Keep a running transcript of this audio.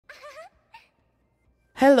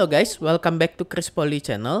Hello guys, welcome back to KiLLSTEAL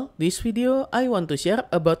channel. This video I want to share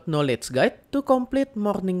about knowledge guide to complete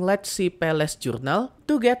morning light CPLS journal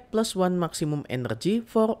to get +1 maximum energy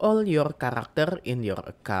for all your character in your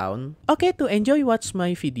account. Okay, to enjoy watch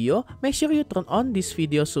my video, make sure you turn on this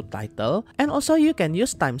video subtitle, and also you can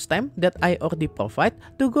use timestamp that I already provide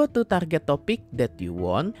to go to target topic that you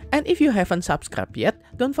want. And if you haven't subscribed yet,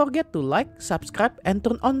 don't forget to like, subscribe, and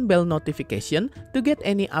turn on bell notification to get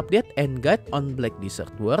any update and guide on Black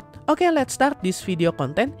Desert World. Okay, let's start this video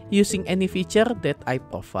content using any feature that I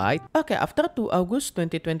provide. Okay, after 2 August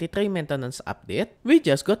 2023 maintenance update, we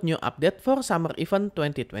just got new update for summer event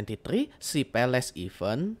 2023 CPLS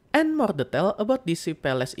event. And more detail about this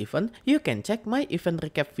CPLS event, you can check my event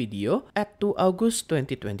recap video at 2 August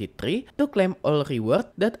 2023 to claim all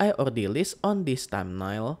reward that I already list on this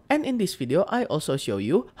thumbnail. And in this video, I also show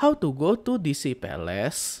you how to go to the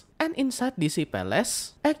CPLS. And inside the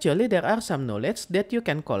CPLS, actually there are some knowledge that you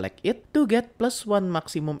can collect it to get +1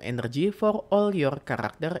 maximum energy for all your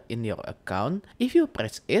character in your account. If you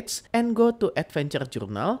press it and go to Adventure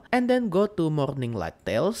Journal and then go to Morning Light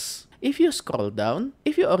Tales. If you scroll down,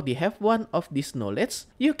 if you already have one of these knowledge,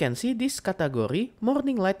 you can see this category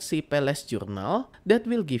Morning Light CPLS Journal that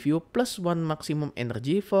will give you +1 maximum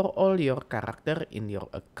energy for all your character in your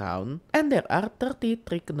account. And there are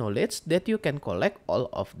 33 knowledge that you can collect all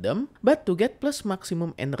of them. But to get plus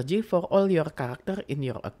maximum energy for all your character in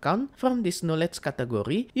your account from this knowledge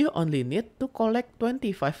category, you only need to collect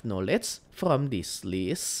 25 knowledge from this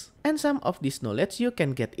list. And some of this knowledge you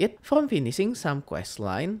can get it from finishing some quest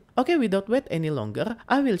line. Okay, without wait any longer,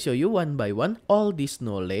 I will show you one by one all this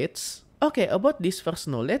knowledge. Okay, about this first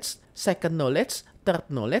knowledge, second knowledge, third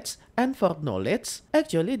knowledge, and fourth knowledge.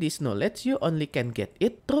 Actually, this knowledge you only can get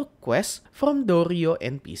it through quest from Dorio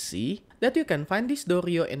NPC. That you can find this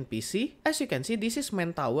Dorio NPC. As you can see, this is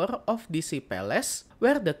main tower of DC Palace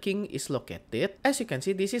where the king is located. As you can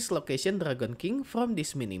see, this is location Dragon King from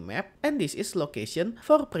this minimap, and this is location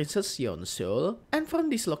for Princess Yonsoul. And from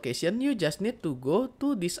this location, you just need to go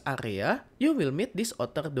to this area. You will meet this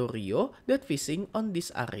Otter Dorio that fishing on this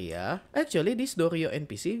area. Actually, this Dorio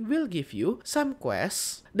NPC will give you some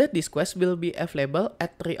quests. That this quest will be available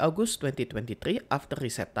at 3 August 2023 after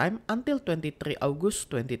reset time until 23 August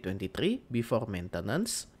 2023 before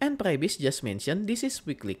maintenance. And previous just mentioned, this is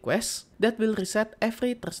weekly quest that will reset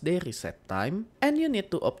every Thursday reset time. And you need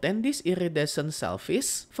to obtain this iridescent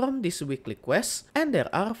shellfish from this weekly quest. And there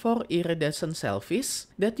are 4 iridescent shellfish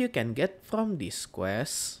that you can get from this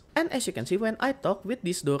quest. And as you can see, when I talk with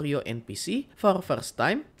this Dorio NPC for first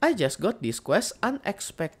time, I just got this quest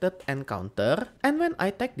Unexpected Encounter. And when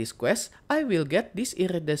I take this quest, I will get this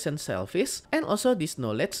iridescent shellfish and also this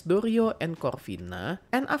knowledge Dorio and Corvina.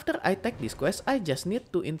 And after I take this quest, I just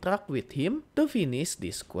need to interact with him to finish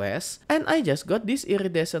this quest. And I just got this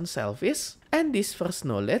iridescent shellfish and this first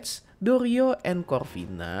knowledge Dorio and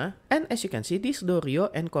Corvina. And as you can see, this Dorio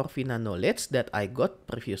and Corvina knowledge that I got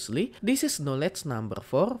previously, this is knowledge number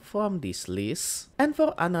 4 from this list. And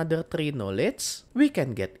for another 3 knowledge, we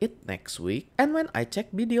can get it next week. And when I check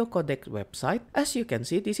Video Codex website, as you can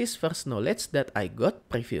see, this is first knowledge that I got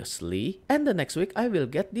previously. And the next week, I will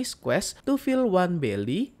get this quest to fill 1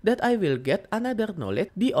 belly that I will get another knowledge,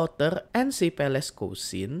 the Otter and CPLS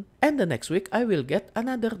Cousin. And the next week, I will get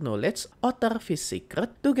another knowledge, Otter Fish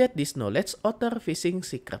Secret, to get this knowledge, Otter Fishing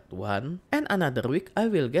Secret 1. And another week, I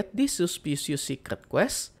will get this Suspicious Secret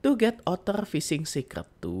quest to get Otter Fishing Secret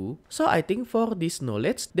 2. So I think for this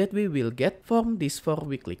knowledge that we will get from these 4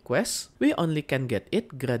 weekly quests, we only can get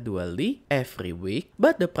it gradually every week.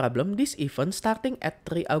 But the problem, this event starting at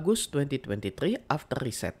 3 August 2023 after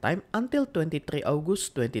reset time until 23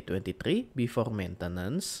 August 2023 before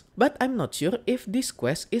maintenance. But I'm not sure if this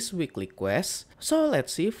quest is weekly quest. So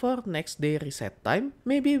let's see for next day reset time.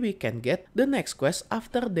 Maybe we can get the next quest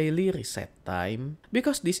after daily reset time.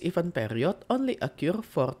 Because this event period only occur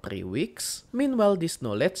for 3 weeks. Meanwhile, this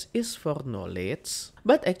knowledge is for knowledge.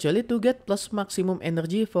 But actually, to get plus maximum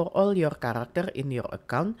energy for all your character in your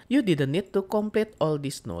account, you didn't need to complete all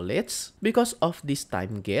this knowledge because of this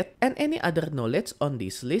time gate. And any other knowledge on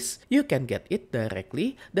this list, you can get it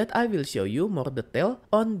directly that I will show you more detail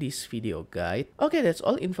on this video guide. Okay, that's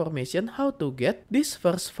all information how to get this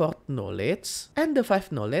first 4th knowledge. And the 5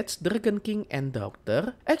 knowledge, Dragon King and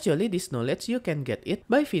Doctor. Actually, this knowledge you can get it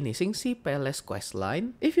by finishing CPLS quest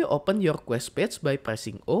line. If you open your quest page by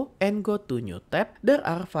pressing O and go to new tab, there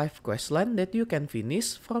are 5 quest line that you can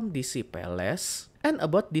finish from DC Palace. And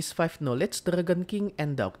about these 5 knowledge Dragon King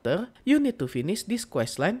and Doctor, you need to finish this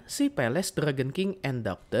questline, Si Palace Dragon King and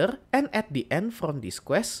Doctor, and at the end from this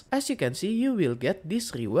quest, as you can see, you will get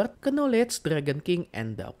this reward, Knowledge Dragon King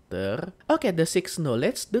and Doctor. Okay, the 6th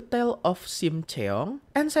knowledge, the Tale of Sim Cheong,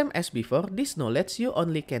 and same as before, this knowledge you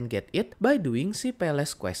only can get it by doing Si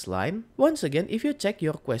Palace questline. Once again, if you check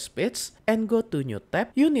your quest page and go to new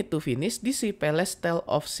tab, you need to finish the Si Palace Tale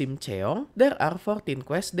of Sim Cheong. There are 14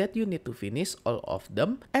 quests that you need to finish all of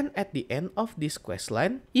them, and at the end of this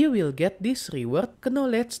questline, you will get this reward,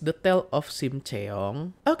 Knowledge the Tale of Sim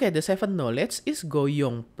Cheong. Okay, the 7th knowledge is Go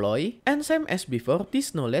Yong Ploy, and same as before,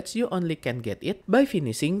 this knowledge you only can get it by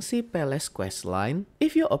finishing Si Palace questline.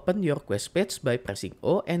 If you open your quest page by pressing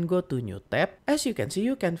O and go to new tab, as you can see,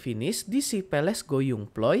 you can finish the Si Palace Go Yong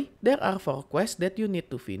Ploy. There are 4 quests that you need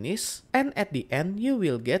to finish, and at the end, you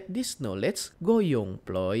will get this knowledge, Go Yong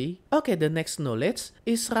Ploy. Okay, the next knowledge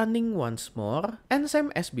is Running Once More, and same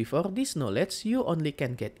as before, this knowledge you only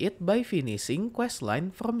can get it by finishing questline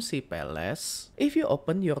from Si Palace. If you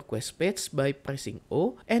open your quest page by pressing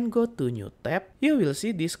O and go to new tab, you will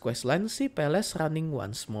see this questline, Si Palace Running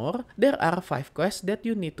Once More. There are 5 quests that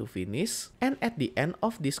you need to finish, and at the end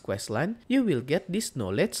of this questline, you will get this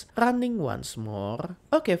knowledge, Running Once More.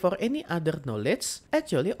 Okay, for any other knowledge,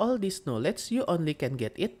 actually all this knowledge you only can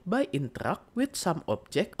get it by interact with some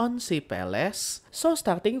object on Si Palace. So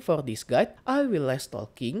starting for this guide, I will less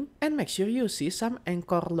talking, and make sure you see some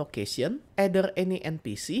anchor location, either any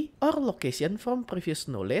NPC or location from previous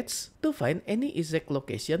knowledge to find any exact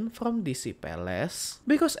location from the Si Palace.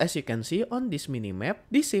 Because as you can see on this minimap,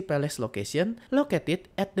 the Si Palace location located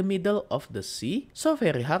at the middle of the sea, so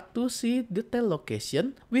very hard to see detailed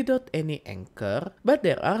location without any anchor. But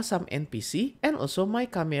there are some NPC and also my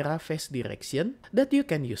camera face direction that you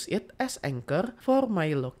can use it as anchor for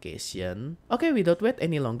my location. Okay, without wait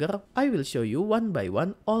any longer, I will show you one by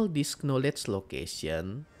one all these knowledge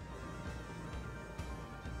location.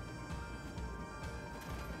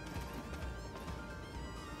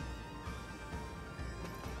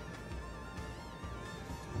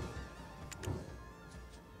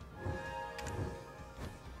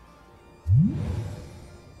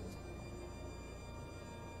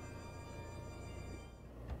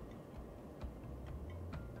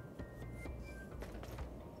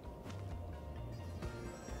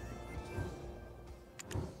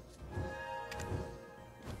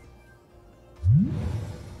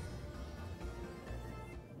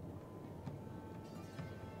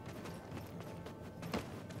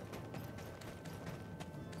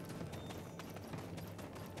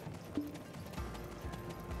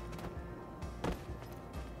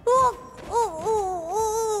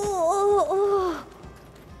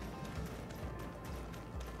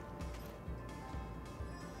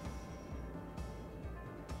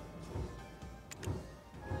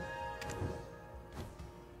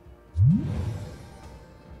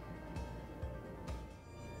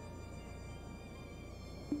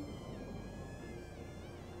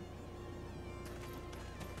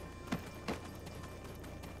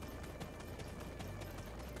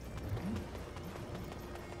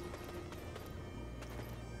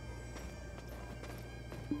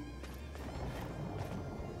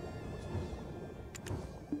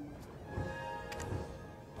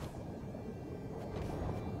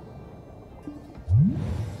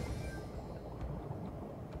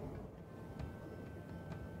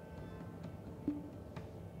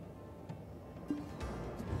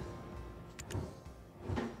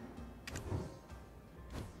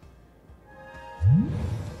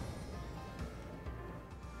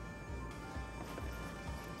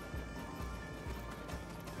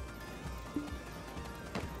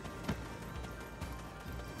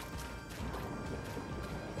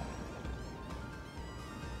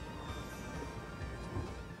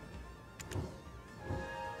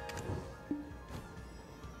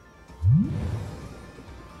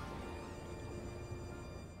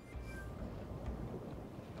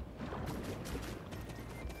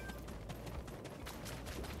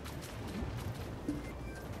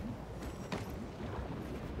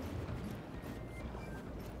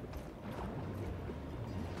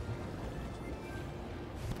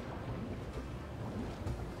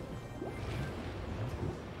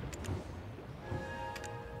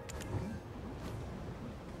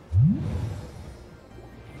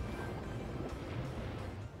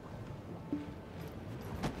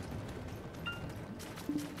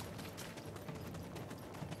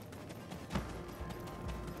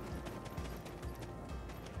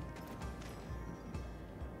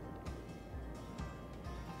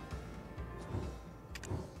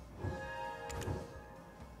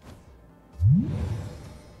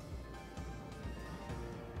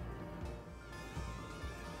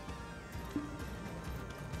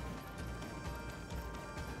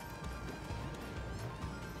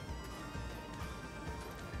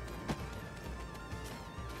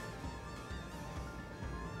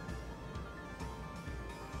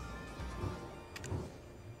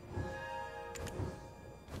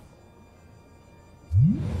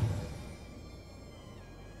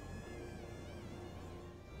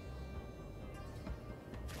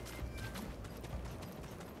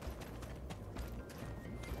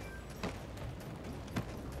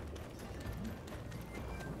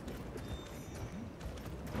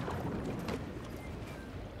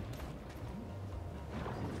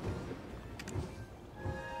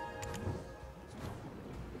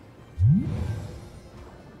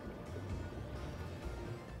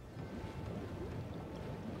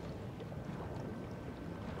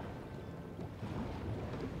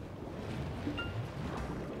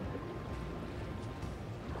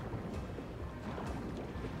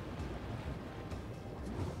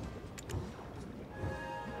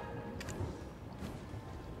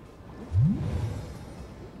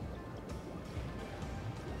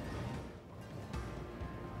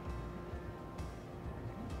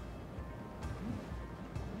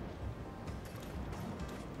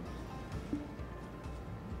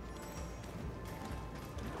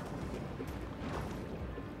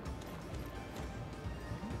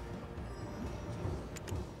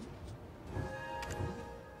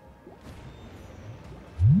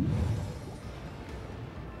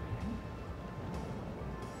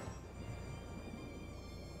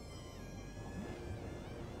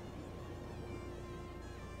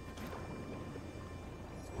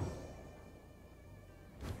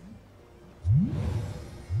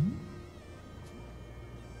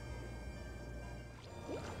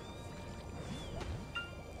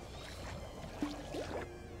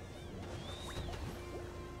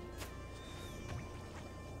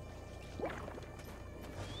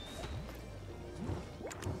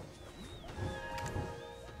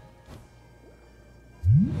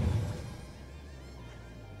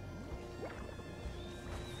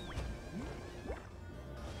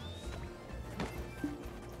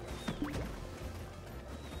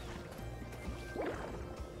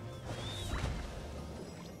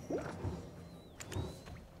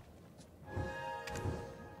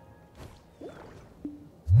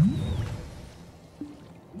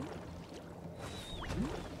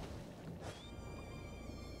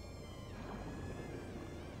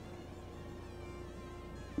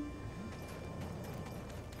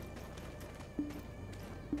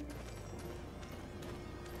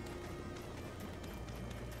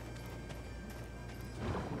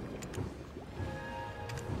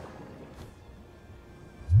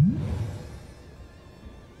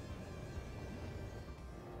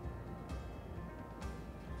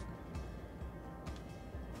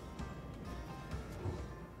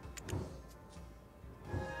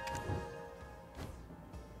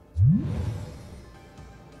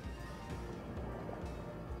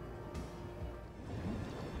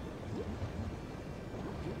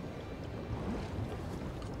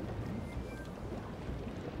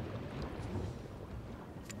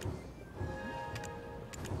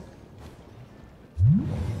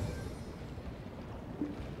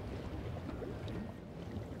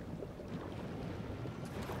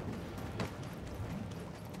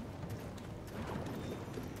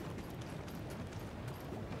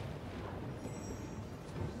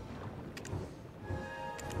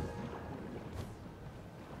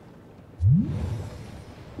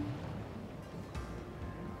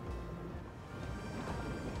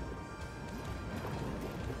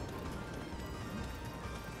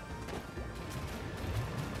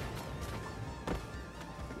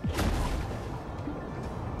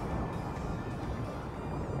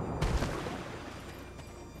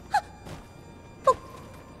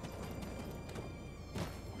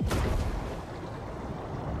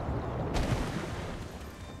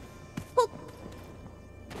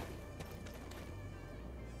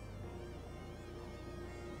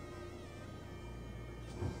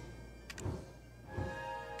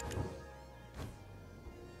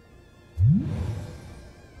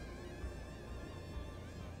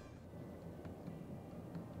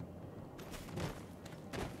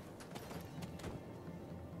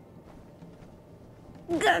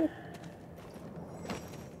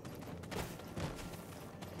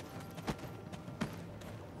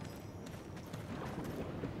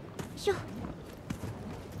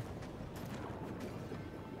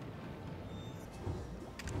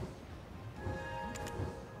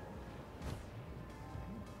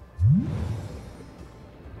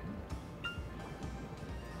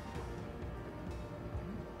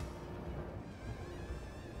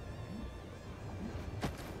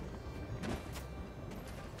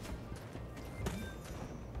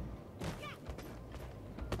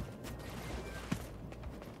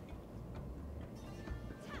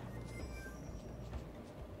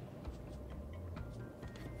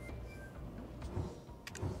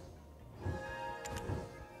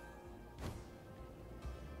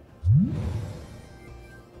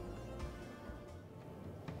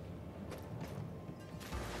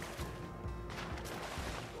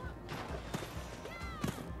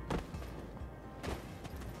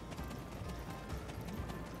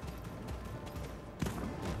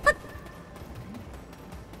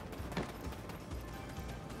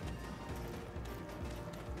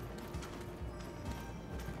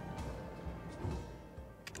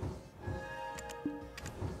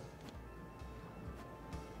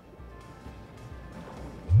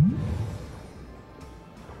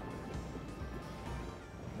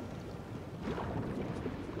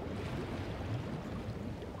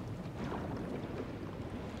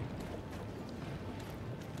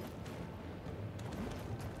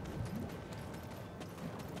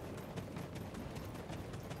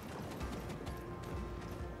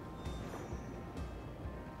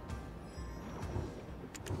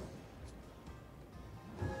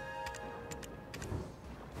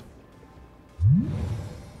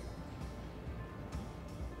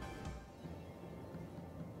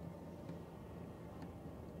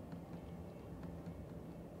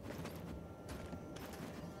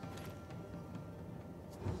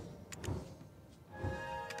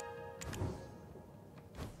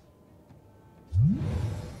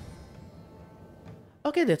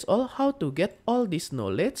 Okay, that's all how to get all this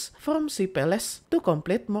knowledge from SaniePeGard to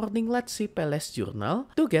complete Morning Light SaniePeGard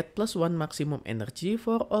journal to get +1 maximum energy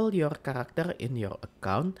for all your character in your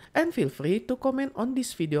account. And feel free to comment on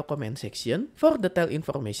this video comment section for detailed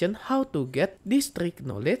information how to get this trick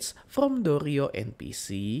knowledge from Dorio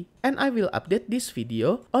NPC. And I will update this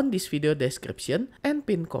video on this video description and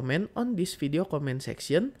pin comment on this video comment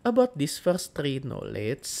section about this first 3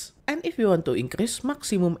 knowledge. And if you want to increase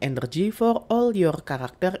maximum energy for all your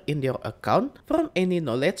character in your account from any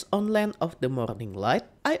knowledge on Land of the Morning Light,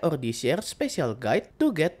 I already share special guide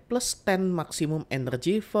to get +10 maximum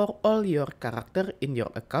energy for all your character in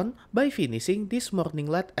your account by finishing this Morning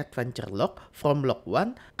Light adventure log from log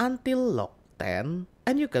 1 until log 10.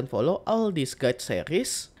 And you can follow all these guide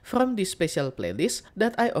series from this special playlist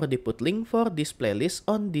that I already put link for this playlist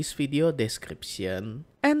on this video description.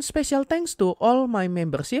 And special thanks to all my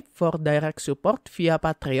membership for direct support via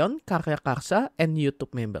Patreon, Karya Karsa, and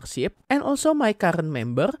YouTube membership. And also my current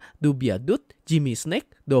member, DubyaDude,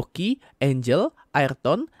 JimmySnakes, Doki, Angel,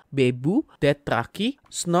 Aeyrton, Bebu, Deathraki,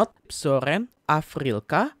 Snoods, Xoren,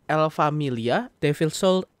 Avrilka, Familia,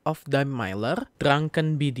 DevilzSoull, Ofdimaelr,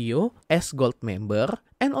 Drunken BDO as gold member.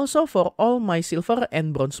 And also for all my silver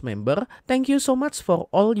and bronze member, thank you so much for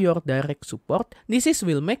all your direct support. This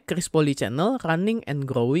will make KiLLSTEAL channel running and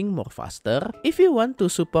growing more faster. If you want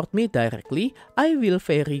to support me directly, I will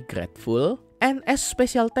very grateful. And as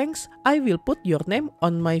special thanks, I will put your name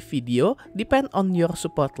on my video depend on your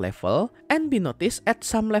support level. And be noticed at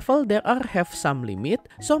some level there are have some limit,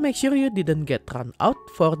 so make sure you didn't get run out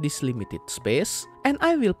for this limited space. And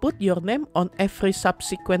I will put your name on every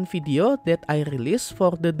subsequent video that I release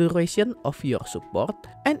for the duration of your support.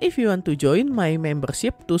 And if you want to join my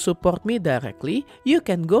membership to support me directly, you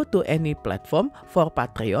can go to any platform for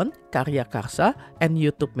Patreon, Karya Karsa, and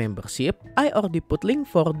YouTube membership. I already put link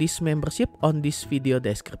for this membership on this video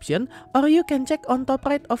description, or you can check on top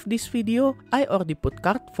right of this video. I already put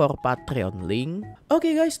card for Patreon link.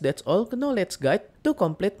 Okay guys, that's all knowledge guide to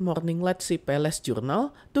complete Morning Light SaniePeGard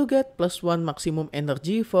journal to get +1 maximum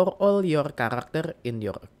energy for all your character in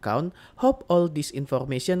your account. Hope all this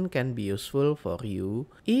information can be useful for you.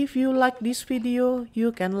 If you like this video,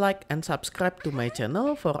 you can like and subscribe to my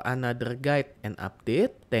channel for another guide and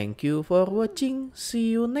update. Thank you for watching.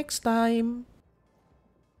 See you next time.